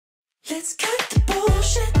Let's cut the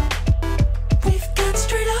bullshit. We've got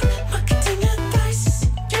straight up marketing advice.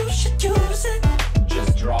 You should use it.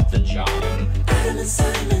 Just drop the job. Adam and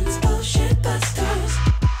Simon's Bullshit Busters.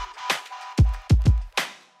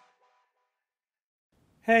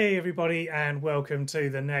 Hey everybody, and welcome to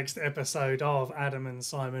the next episode of Adam and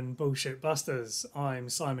Simon Bullshit Busters. I'm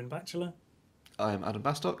Simon Batchelor. I'm Adam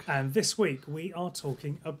Bastock. And this week we are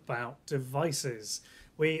talking about devices.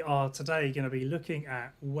 We are today going to be looking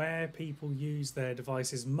at where people use their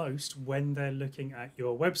devices most when they're looking at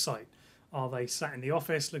your website. Are they sat in the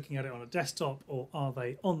office looking at it on a desktop, or are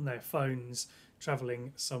they on their phones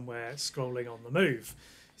travelling somewhere scrolling on the move?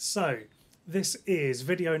 So this is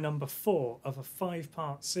video number 4 of a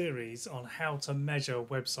 5-part series on how to measure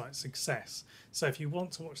website success. So if you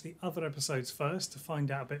want to watch the other episodes first to find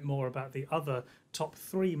out a bit more about the other top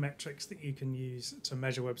 3 metrics that you can use to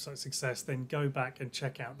measure website success, then go back and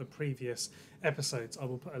check out the previous episodes. I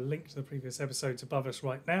will put a link to the previous episodes above us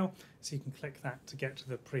right now, so you can click that to get to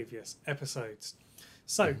the previous episodes.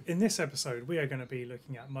 So in this episode, we are going to be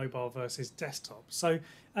looking at mobile versus desktop. So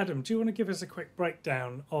Adam, do you want to give us a quick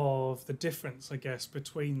breakdown of the difference, I guess,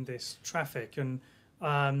 between this traffic and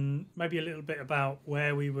maybe a little bit about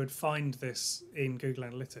where we would find this in Google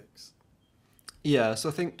Analytics? Yeah, so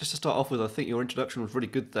I think just to start off with, I think your introduction was really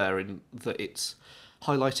good there in that it's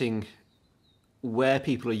highlighting where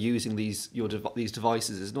people are using these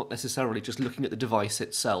devices. It's not necessarily just looking at the device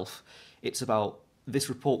itself. It's about this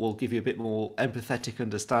report will give you a bit more empathetic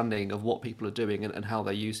understanding of what people are doing and how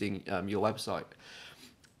they're using your website.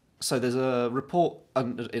 So there's a report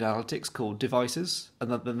in Analytics called Devices,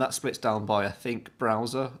 and then that splits down by, I think,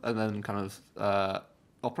 browser and then kind of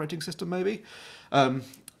operating system maybe.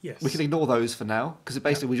 Yes. We can ignore those for now, because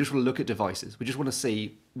basically we just want to look at devices. We just want to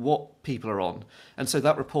see what people are on. And so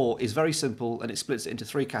that report is very simple, and it splits it into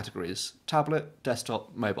 3 categories: tablet,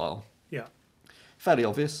 desktop, mobile. Yeah. Fairly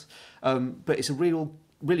obvious, but it's a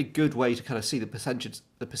really good way to kind of see the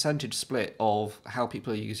percentage split of how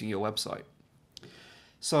people are using your website.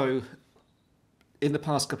 So in the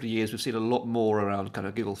past couple of years, we've seen a lot more around kind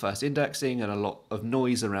of Google first indexing and a lot of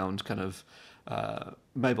noise around kind of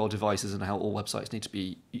mobile devices and how all websites need to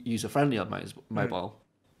be user-friendly on mobile,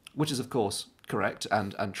 which is, of course, correct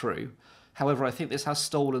and true. However, I think this has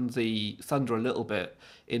stolen the thunder a little bit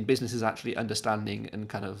in businesses actually understanding and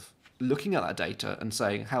kind of looking at that data and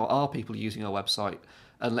saying, how are people using our website?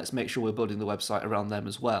 And let's make sure we're building the website around them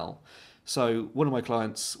as well. So one of my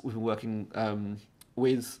clients we've been working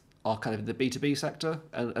with are kind of in the B2B sector.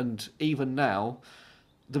 And even now,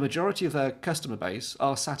 the majority of their customer base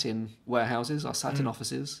are sat in warehouses, are sat in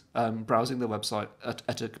offices, browsing their website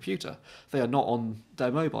at a computer. They are not on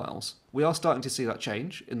their mobiles. We are starting to see that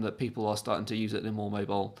change in that people are starting to use it in a more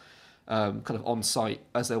mobile, kind of on-site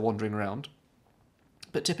as they're wandering around.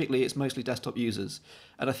 But typically it's mostly desktop users.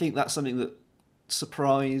 And I think that's something that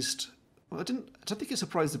surprised... Well, I don't think it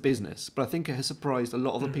surprised the business, but I think it has surprised a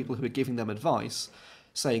lot of the people who are giving them advice,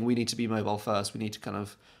 saying we need to be mobile first, we need to kind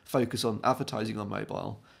of focus on advertising on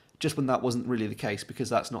mobile, just when that wasn't really the case, because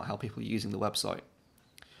that's not how people are using the website.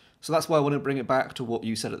 So that's why I want to bring it back to what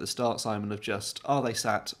you said at the start, Simon, of just, are they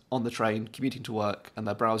sat on the train, commuting to work, and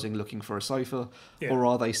they're browsing looking for a sofa, or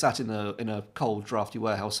are they sat in a cold, drafty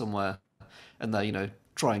warehouse somewhere, and they're,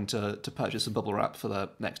 trying to purchase some bubble wrap for their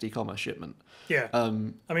next e-commerce shipment? Yeah.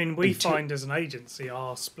 I mean, we find as an agency,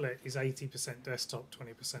 our split is 80% desktop,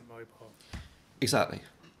 20% mobile. Exactly.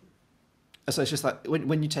 So it's just that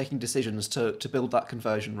when you're taking decisions to build that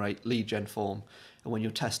conversion rate, lead gen form, and when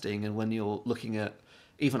you're testing and when you're looking at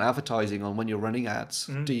even advertising on when you're running ads,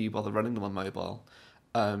 do you bother running them on mobile?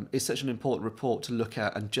 It's such an important report to look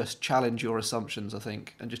at and just challenge your assumptions, I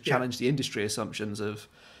think, and just challenge the industry assumptions of,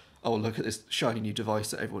 oh, look at this shiny new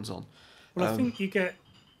device that everyone's on. Well, I think you get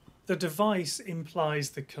the device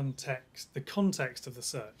implies the context of the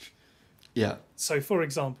search. Yeah. So, for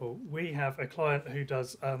example, we have a client who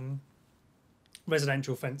does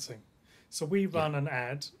residential fencing. So we run an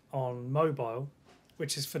ad on mobile,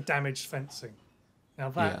 which is for damaged fencing. Now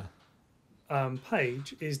that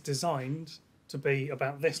page is designed to be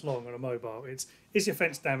about this long on a mobile. It's, is your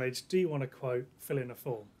fence damaged? Do you want a quote? Fill in a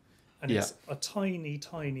form. And it's a tiny,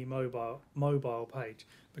 tiny mobile page.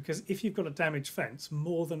 Because if you've got a damaged fence,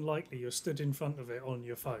 more than likely you're stood in front of it on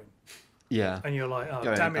your phone. Yeah. And you're like,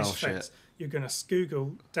 damaged fence. Shit. You're going to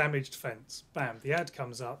Google damaged fence. Bam, the ad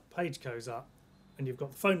comes up, page goes up, and you've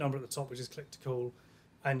got the phone number at the top, which is click to call,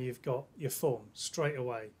 and you've got your form straight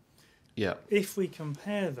away. Yeah. If we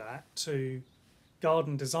compare that to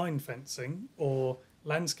garden design fencing or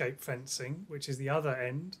landscape fencing, which is the other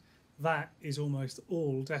end, that is almost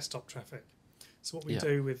all desktop traffic. So what we Yeah.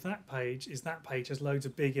 do with that page is that page has loads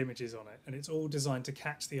of big images on it, and it's all designed to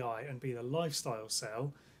catch the eye and be the lifestyle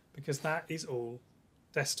sell, because that is all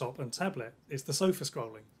desktop and tablet. It's the sofa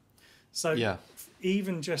scrolling. So Yeah.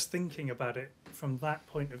 even just thinking about it from that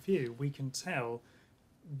point of view, we can tell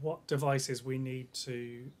what devices we need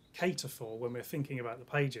to cater for when we're thinking about the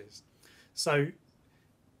pages. So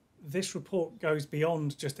this report goes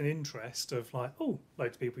beyond just an interest of like, oh,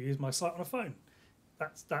 loads of people use my site on a phone.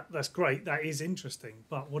 That's great. That is interesting.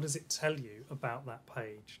 But what does it tell you about that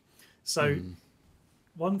page? So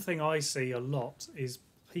one thing I see a lot is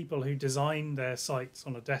people who design their sites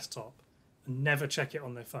on a desktop and never check it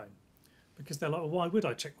on their phone, because they're like, well, why would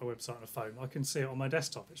I check my website on a phone? I can see it on my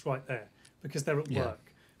desktop. It's right there, because they're at Yeah.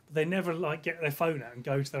 work. But they never like get their phone out and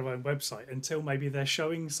go to their own website until maybe they're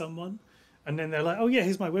showing someone, and then they're like, oh yeah,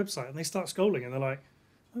 here's my website, and they start scrolling and they're like,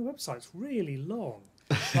 my website's really long.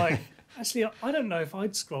 Like, actually, I don't know if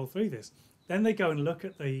I'd scroll through this. Then they go and look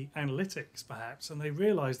at the analytics perhaps, and they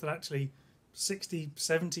realize that actually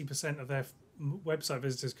 60-70% of their website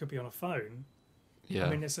visitors could be on a phone. Yeah. I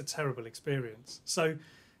mean, it's a terrible experience. So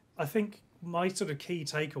I think my sort of key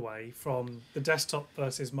takeaway from the desktop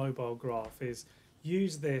versus mobile graph is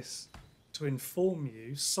use this to inform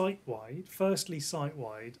you site-wide, firstly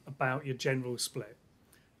site-wide, about your general split.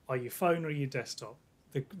 Are you phone or are you desktop?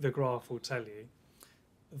 The graph will tell you.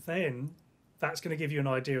 Then that's going to give you an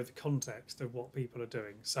idea of the context of what people are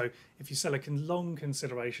doing. So if you sell a long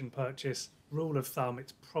consideration purchase, rule of thumb,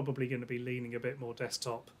 it's probably going to be leaning a bit more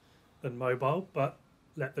desktop than mobile, but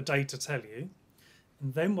let the data tell you.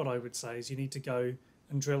 And then what I would say is you need to go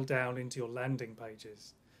and drill down into your landing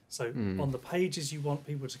pages. So on the pages you want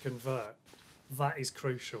people to convert, that is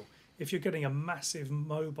crucial. If you're getting a massive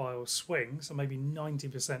mobile swing, so maybe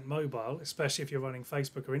 90% mobile, especially if you're running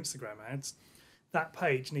Facebook or Instagram ads, that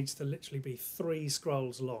page needs to literally be 3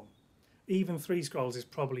 scrolls long. Even 3 scrolls is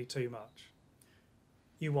probably too much.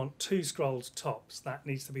 You want 2 scrolls tops. That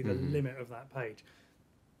needs to be the limit of that page.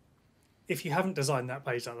 If you haven't designed that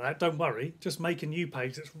page like that, don't worry. Just make a new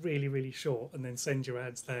page that's really, really short and then send your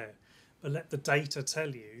ads there. But let the data tell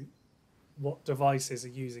you what devices are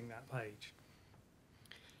using that page.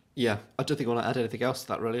 Yeah, I don't think I want to add anything else to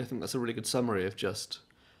that, really. I think that's a really good summary of just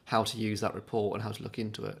how to use that report and how to look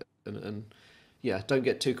into it. And yeah, don't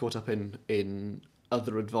get too caught up in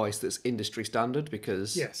other advice that's industry standard,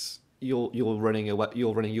 because Yes. you're running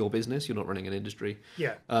your business, you're not running an industry.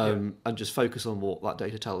 Yeah. And just focus on what that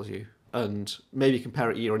data tells you, and maybe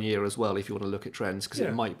compare it year on year as well if you want to look at trends, because Yeah.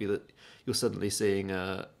 it might be that you're suddenly seeing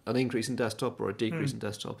an increase in desktop or a decrease in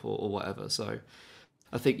desktop or whatever. So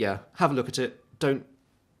I think, yeah, have a look at it.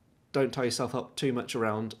 Don't tie yourself up too much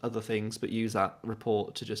around other things, but use that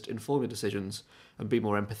report to just inform your decisions and be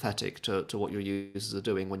more empathetic to what your users are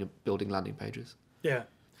doing when you're building landing pages. Yeah.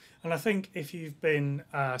 And I think if you've been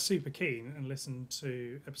super keen and listened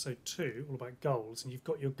to episode 2, all about goals, and you've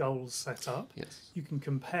got your goals set up, Yes. you can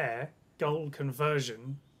compare goal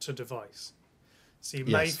conversion to device. So you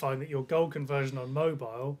may Yes. find that your goal conversion on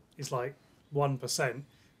mobile is like 1%,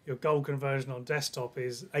 your goal conversion on desktop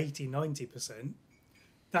is 80-90%.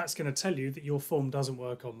 That's going to tell you that your form doesn't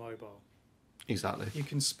work on mobile. Exactly. You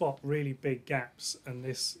can spot really big gaps, and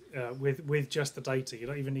this with just the data. You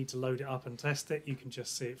don't even need to load it up and test it. You can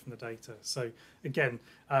just see it from the data. So again,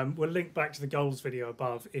 we'll link back to the goals video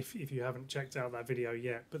above if you haven't checked out that video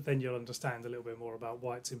yet. But then you'll understand a little bit more about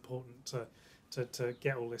why it's important to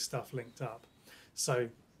get all this stuff linked up. So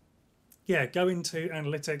yeah, go into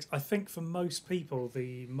analytics. I think for most people,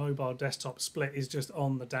 the mobile desktop split is just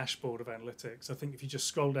on the dashboard of analytics. I think if you just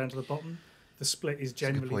scroll down to the bottom, the split is a good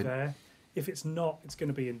generally point. there. If it's not, it's going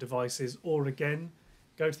to be in devices, or again,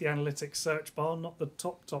 go to the analytics search bar, not the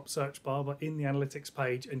top search bar, but in the analytics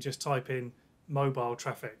page, and just type in mobile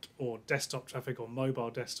traffic or desktop traffic or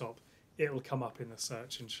mobile desktop. It'll come up in the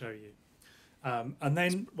search and show you. And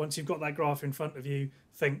then once you've got that graph in front of you,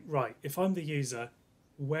 think, right, if I'm the user,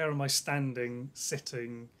 where am I standing,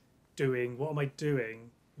 sitting, doing, what am I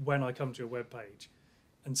doing when I come to your web page?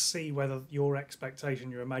 And see whether your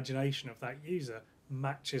expectation, your imagination of that user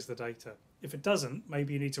matches the data. If it doesn't,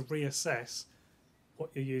 maybe you need to reassess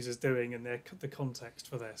what your user's doing and the context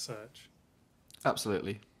for their search.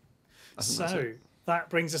 Absolutely. I think that's So it. that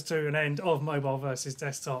brings us to an end of mobile versus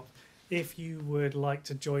desktop. If you would like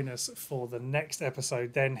to join us for the next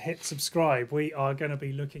episode, then hit subscribe. We are going to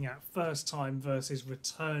be looking at first time versus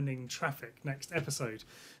returning traffic next episode.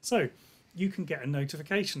 So you can get a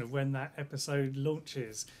notification of when that episode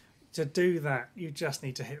launches. To do that, you just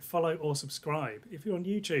need to hit follow or subscribe. If you're on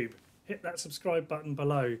YouTube, hit that subscribe button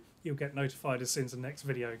below. You'll get notified as soon as the next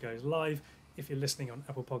video goes live. If you're listening on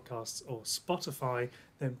Apple Podcasts or Spotify,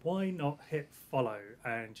 then why not hit follow?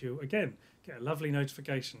 And you'll, again, get a lovely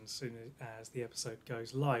notification as soon as the episode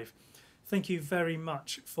goes live. Thank you very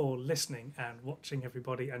much for listening and watching,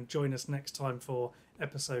 everybody, and join us next time for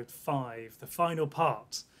episode 5, the final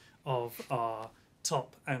part of our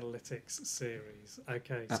top analytics series.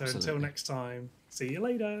 Okay, so Absolutely. until next time, see you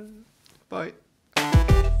later. Bye.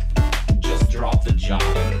 Just drop the job.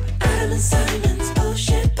 Alan Simon.